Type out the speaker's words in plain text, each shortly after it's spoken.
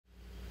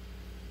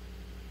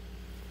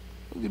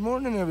Well, good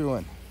morning,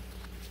 everyone.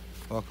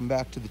 Welcome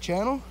back to the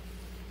channel.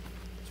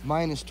 It's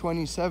minus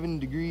 27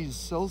 degrees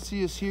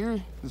Celsius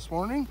here this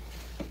morning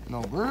in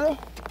Alberta.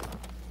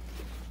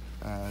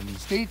 In the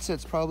States,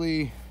 that's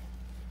probably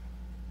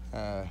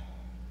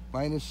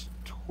minus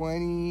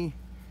 20,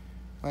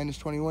 minus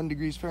 21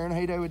 degrees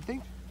Fahrenheit, I would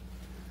think.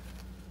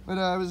 But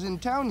I was in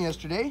town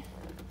yesterday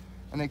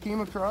and I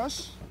came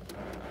across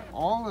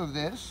all of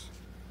this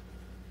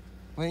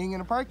laying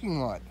in a parking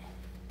lot.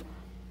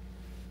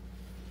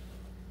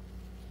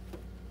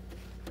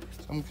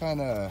 Some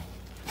kind of,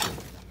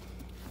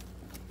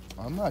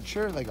 I'm not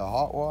sure, like a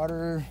hot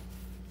water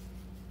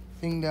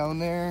thing down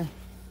there.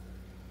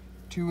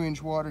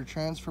 2-inch water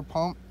transfer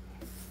pump.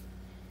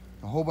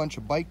 A whole bunch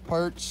of bike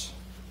parts.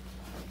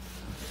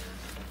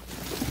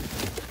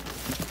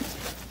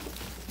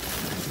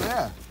 So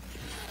yeah,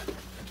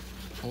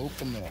 we'll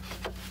open the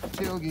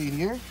tailgate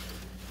here.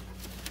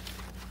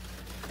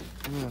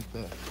 I'm gonna have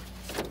to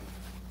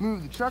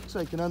move the truck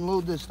so I can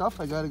unload this stuff.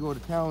 I gotta go to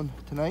town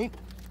tonight.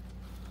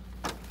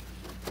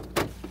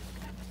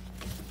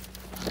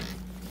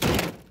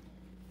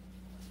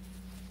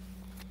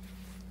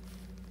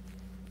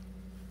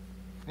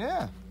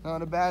 Yeah,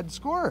 not a bad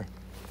score.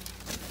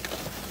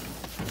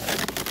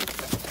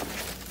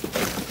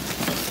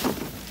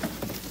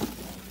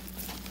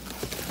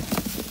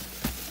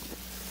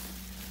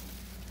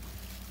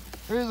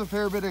 There's a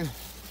fair bit of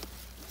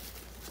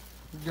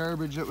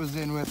garbage that was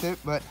in with it,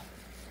 but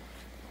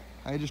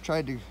I just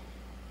tried to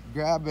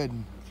grab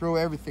and throw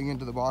everything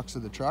into the box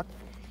of the truck.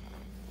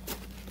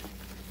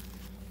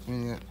 I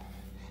mean,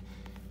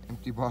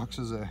 empty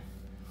boxes of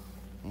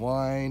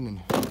wine and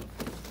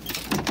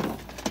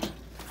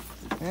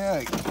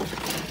yeah,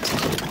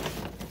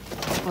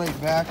 like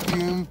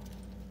vacuum.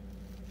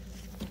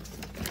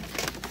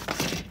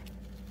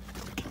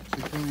 So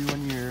it can be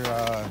one of your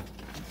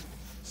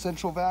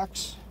central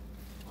vacs.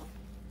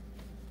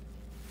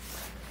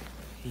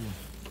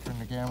 Turn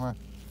the camera.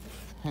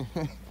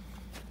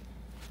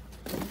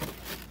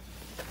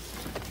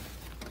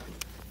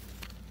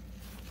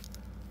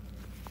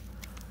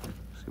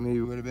 So maybe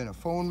it would have been a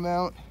phone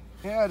mount.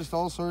 Yeah, just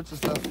all sorts of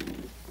stuff.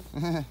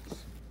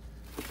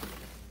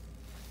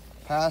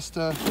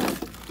 Pasta,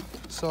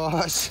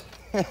 sauce.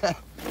 If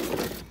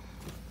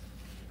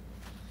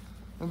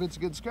it's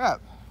good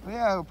scrap. But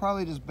yeah, I'll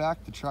probably just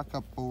back the truck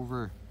up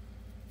over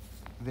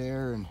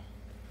there and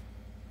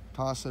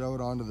toss it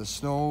out onto the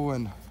snow,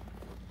 and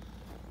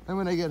then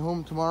when I get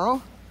home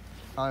tomorrow,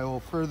 I will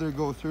further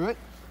go through it,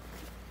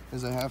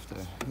 as I have to.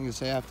 I'm gonna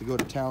say I have to go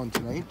to town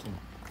tonight.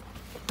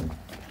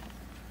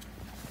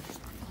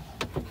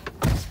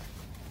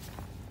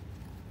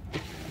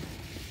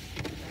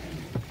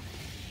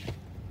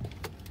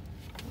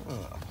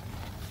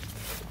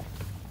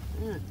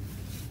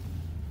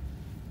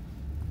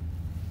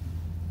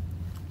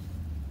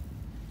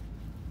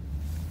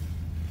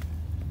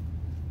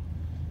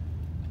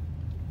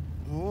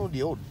 Oh,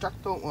 the old truck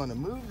don't want to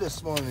move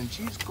this morning.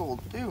 She's cold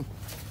too.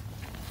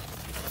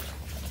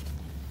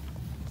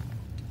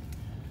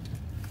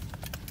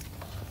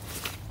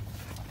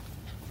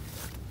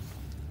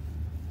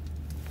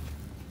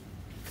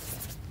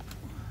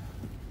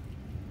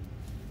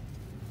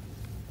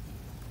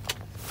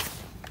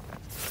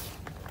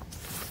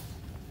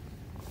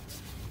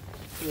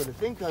 What I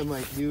think I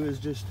might do is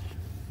just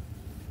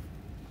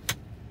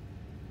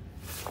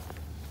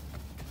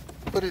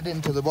put it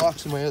into the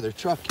box of my other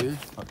truck here.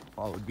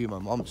 Well, it would be my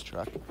mom's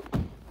truck.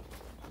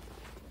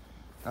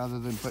 Rather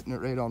than putting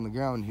it right on the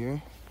ground here.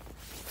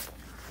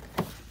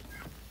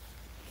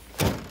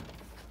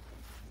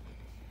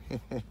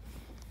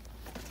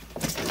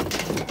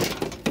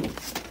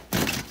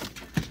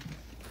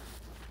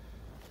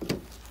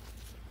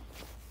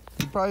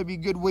 It'd probably be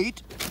good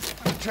weight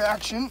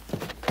traction.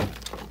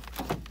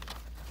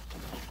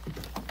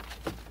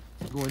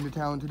 Going to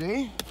town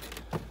today.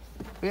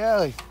 But yeah,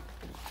 like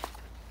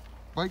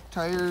bike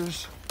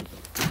tires,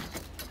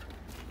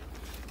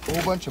 a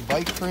whole bunch of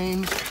bike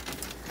frames.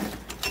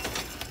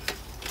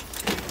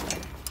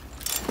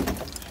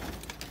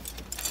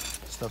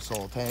 Stuff's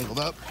all tangled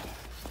up,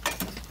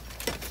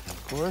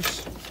 of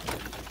course.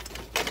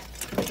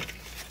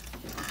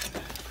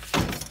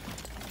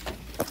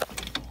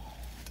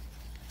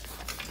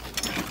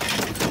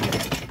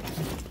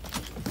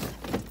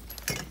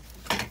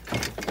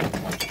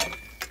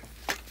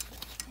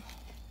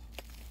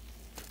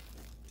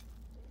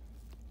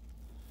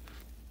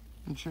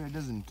 I'm sure it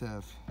doesn't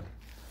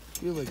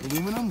feel like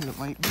aluminum, but it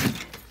might be.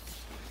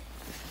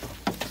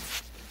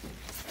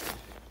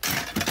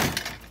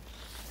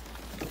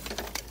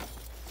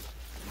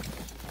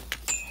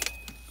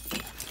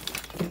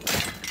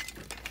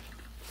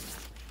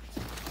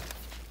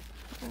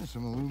 There's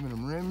some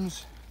aluminum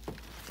rims.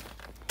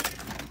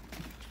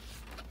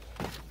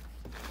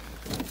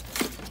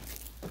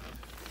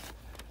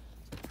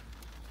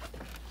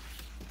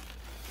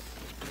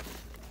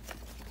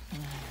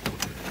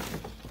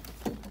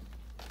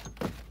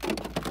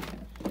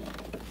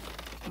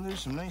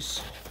 There's some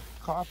nice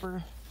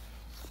copper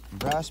and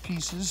brass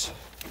pieces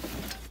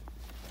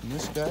in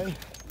this guy.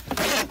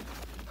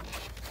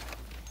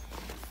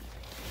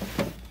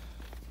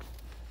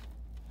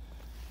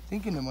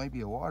 Thinking it might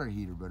be a water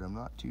heater, but I'm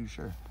not too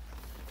sure.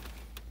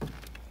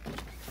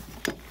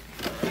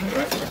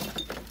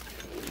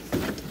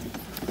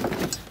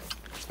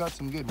 It's got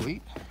some good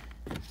weight.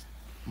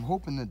 I'm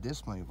hoping that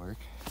this might work.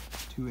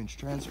 2-inch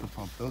transfer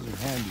pump, those are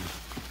handy.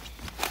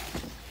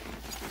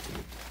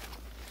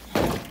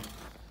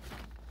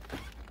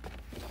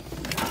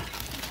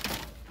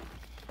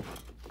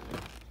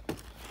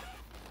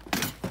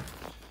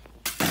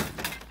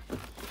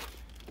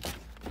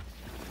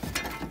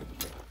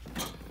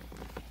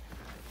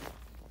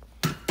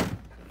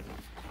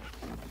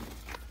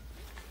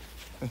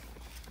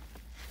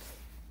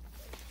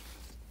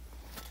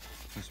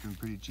 Must have been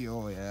pretty cheap.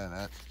 Oh yeah,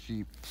 that's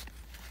cheap.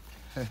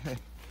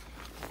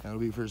 That'll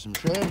be for some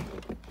shred.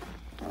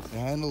 The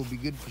handle will be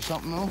good for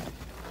something though.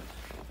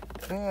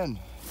 And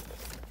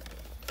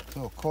a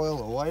little coil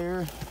of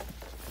wire.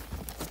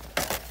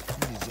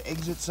 These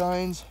exit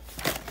signs.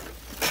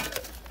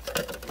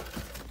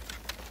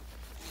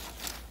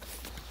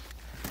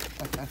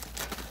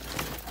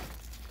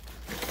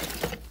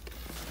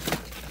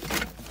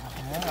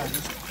 Yeah,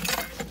 just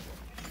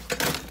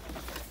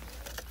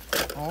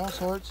all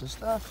sorts of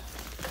stuff.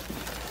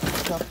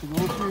 Stuff to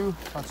go through.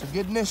 Lots of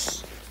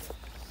goodness.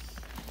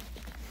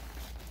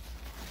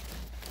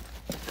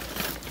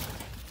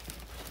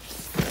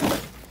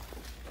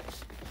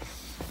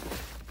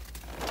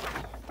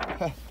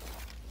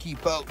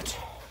 Keep out.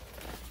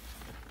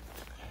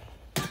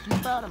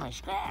 Keep out of my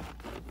scrap.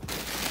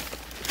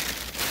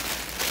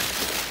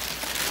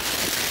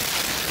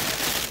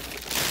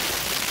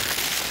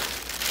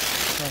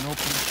 Try and open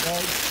the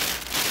bag.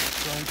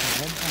 Trying to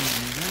vent on the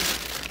user.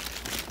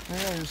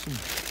 Yeah, there's some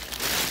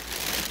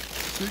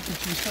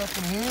circuitry stuff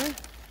in here.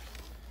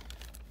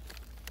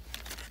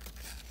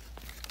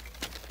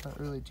 Not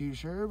really too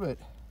sure, but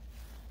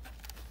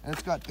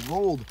that's got the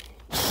gold.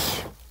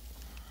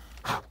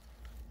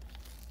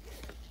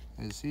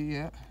 You see,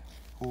 yeah,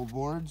 gold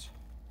boards.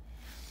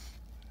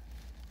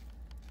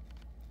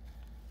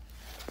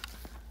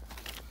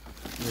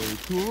 Very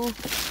cool.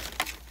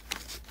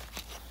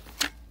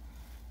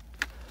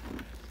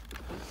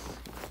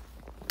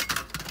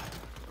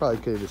 Probably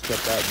could have just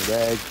kept that in the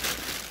bag.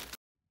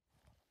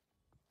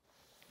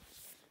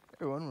 Hey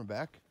everyone, we're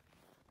back.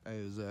 I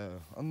was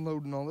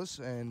unloading all this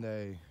and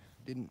I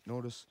didn't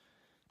notice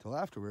till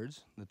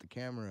afterwards that the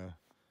camera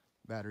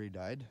battery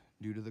died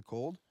due to the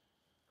cold.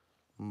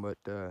 But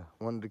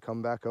wanted to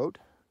come back out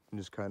and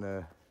just kind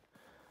of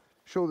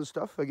show the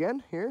stuff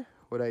again here,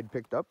 what I'd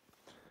picked up.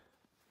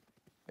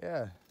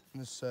 Yeah,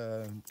 this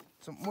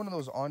one of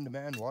those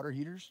on-demand water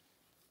heaters.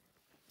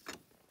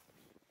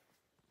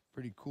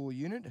 Pretty cool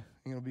unit. I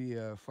think it'll be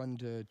fun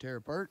to tear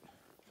apart.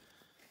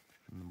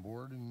 And the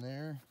board in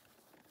there.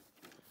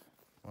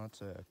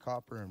 Lots of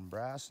copper and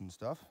brass and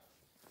stuff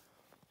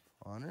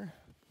on her.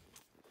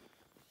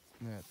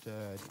 And that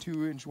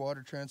 2-inch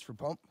water transfer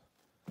pump.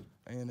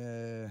 I'm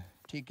gonna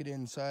take it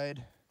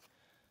inside,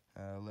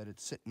 let it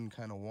sit and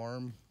kind of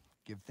warm,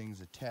 give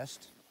things a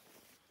test.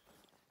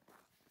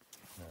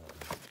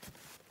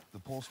 The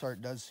pull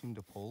start does seem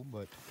to pull,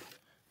 but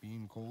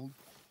being cold.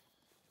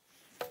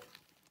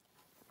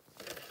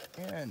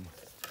 And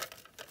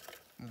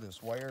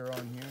this wire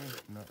on here,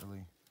 not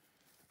really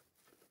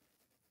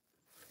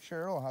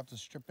sure. I'll have to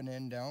strip an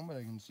end down, but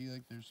I can see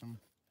like there's some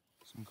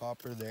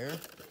copper there.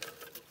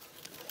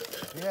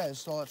 Yeah,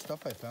 it's all that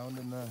stuff I found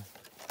in the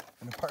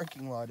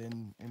parking lot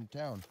in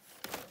town.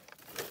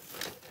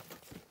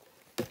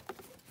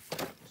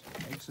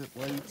 Some exit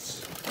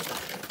lights.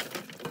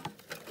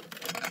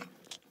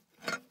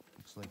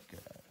 Looks like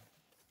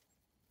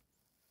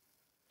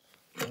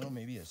I don't know,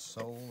 maybe a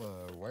cell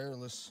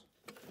wireless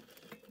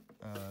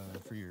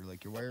for your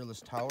wireless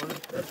tower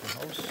at your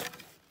house.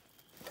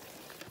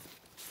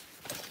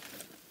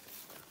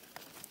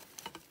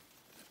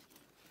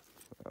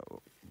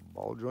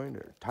 Ball joint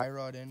or tie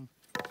rod end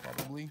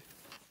probably.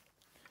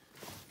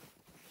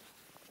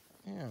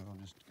 Yeah,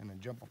 I'll just kind of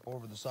jump up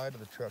over the side of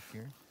the truck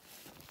here.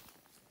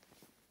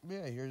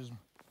 Yeah,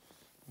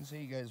 let's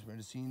say you guys would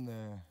have seen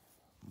the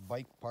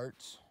bike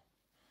parts.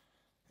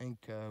 I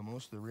think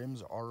most of the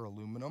rims are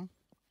aluminum.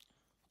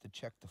 To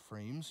check the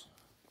frames.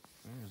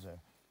 There's a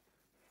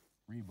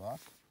Reebok.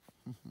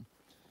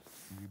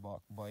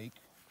 Reebok bike.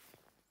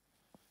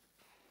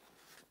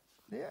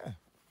 Yeah,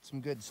 some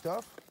good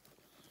stuff.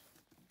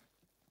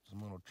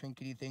 Some little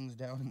trinkety things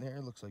down in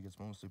there. Looks like it's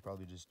mostly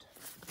probably just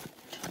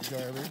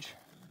garbage.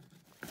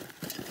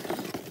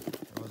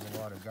 There was a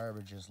lot of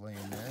garbage just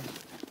laying there.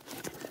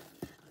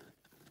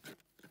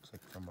 Looks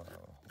like from a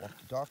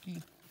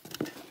walkie-talkie.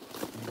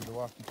 Maybe the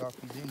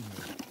walkie-talkie's in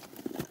here.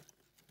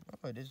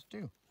 Oh, it is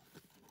too.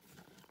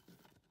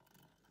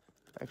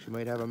 Actually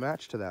might have a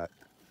match to that.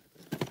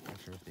 Not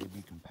sure if they'd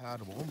be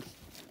compatible.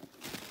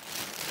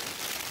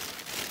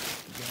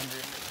 Gander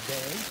in the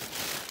bag.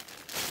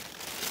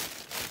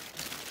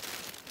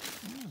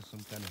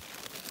 Some kind of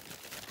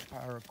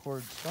power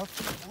cord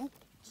stuff. Oop,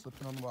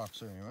 slipping on the box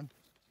there, anyone.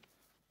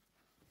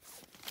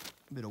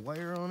 A bit of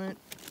wire on it.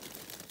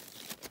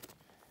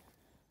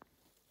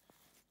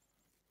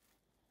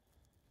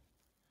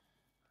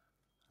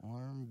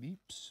 Arm alarm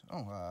beeps.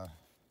 Oh,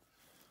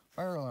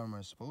 fire alarm,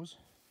 I suppose.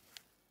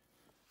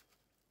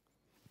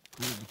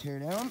 Cool to tear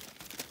down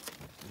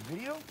the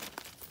video.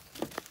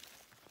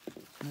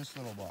 In this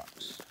little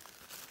box.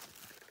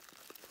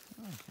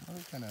 Oh,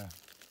 I'll kind of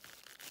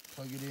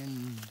plug it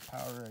in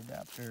power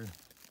adapter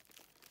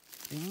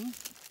thingy.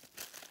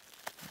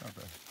 I'll have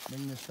to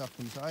bring this stuff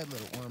inside,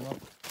 let it warm up.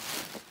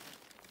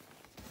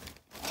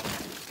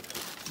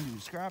 Two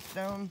scraps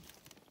down.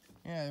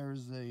 Yeah,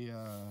 there's the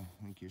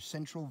I think your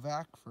central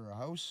vac for a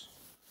house.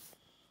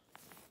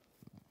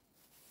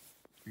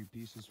 3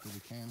 pieces for the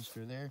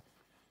canister there.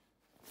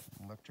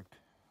 Electric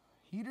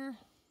heater.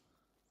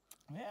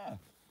 Yeah,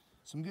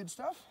 some good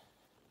stuff.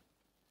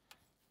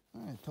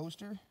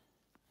 Toaster.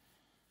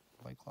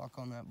 Bike lock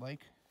on that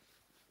bike.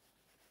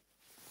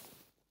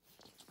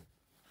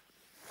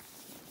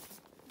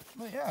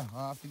 But yeah,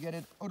 I'll have to get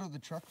it out of the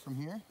truck from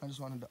here. I just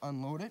wanted to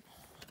unload it.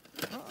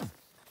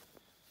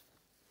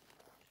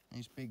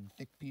 Nice big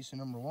thick piece of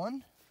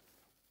 #1.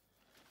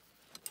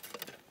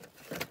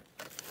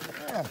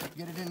 Yeah,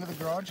 get it into the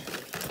garage.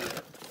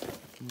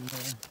 And,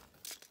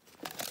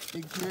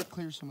 dig through it,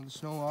 clear some of the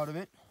snow out of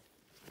it.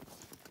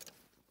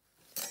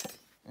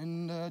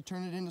 And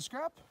turn it into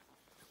scrap.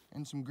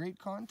 And some great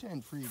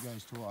content for you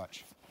guys to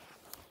watch.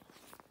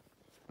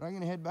 But I'm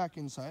gonna head back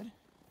inside.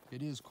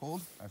 It is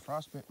cold. I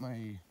frostbit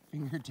my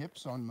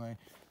fingertips on my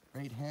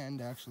right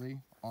hand actually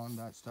on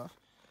that stuff.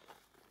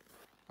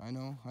 I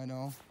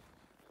know.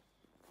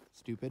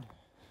 Stupid.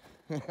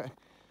 But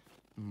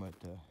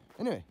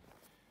anyway,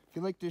 if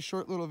you like this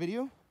short little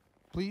video,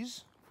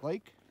 please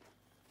like,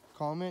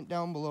 comment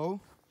down below,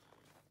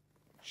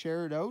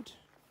 share it out.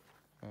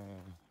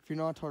 If you're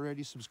not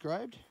already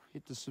subscribed,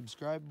 hit the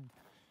subscribe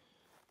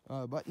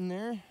button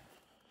there.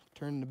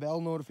 Turn the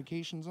bell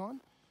notifications on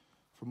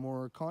for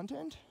more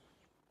content.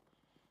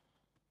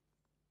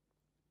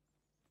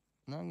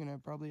 And I'm gonna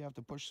probably have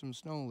to push some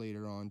snow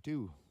later on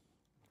too.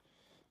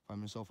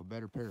 Find myself a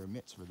better pair of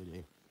mitts for the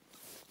day.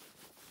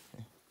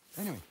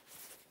 Anyway,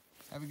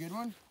 have a good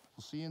one.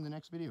 We'll see you in the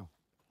next video.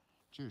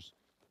 Cheers.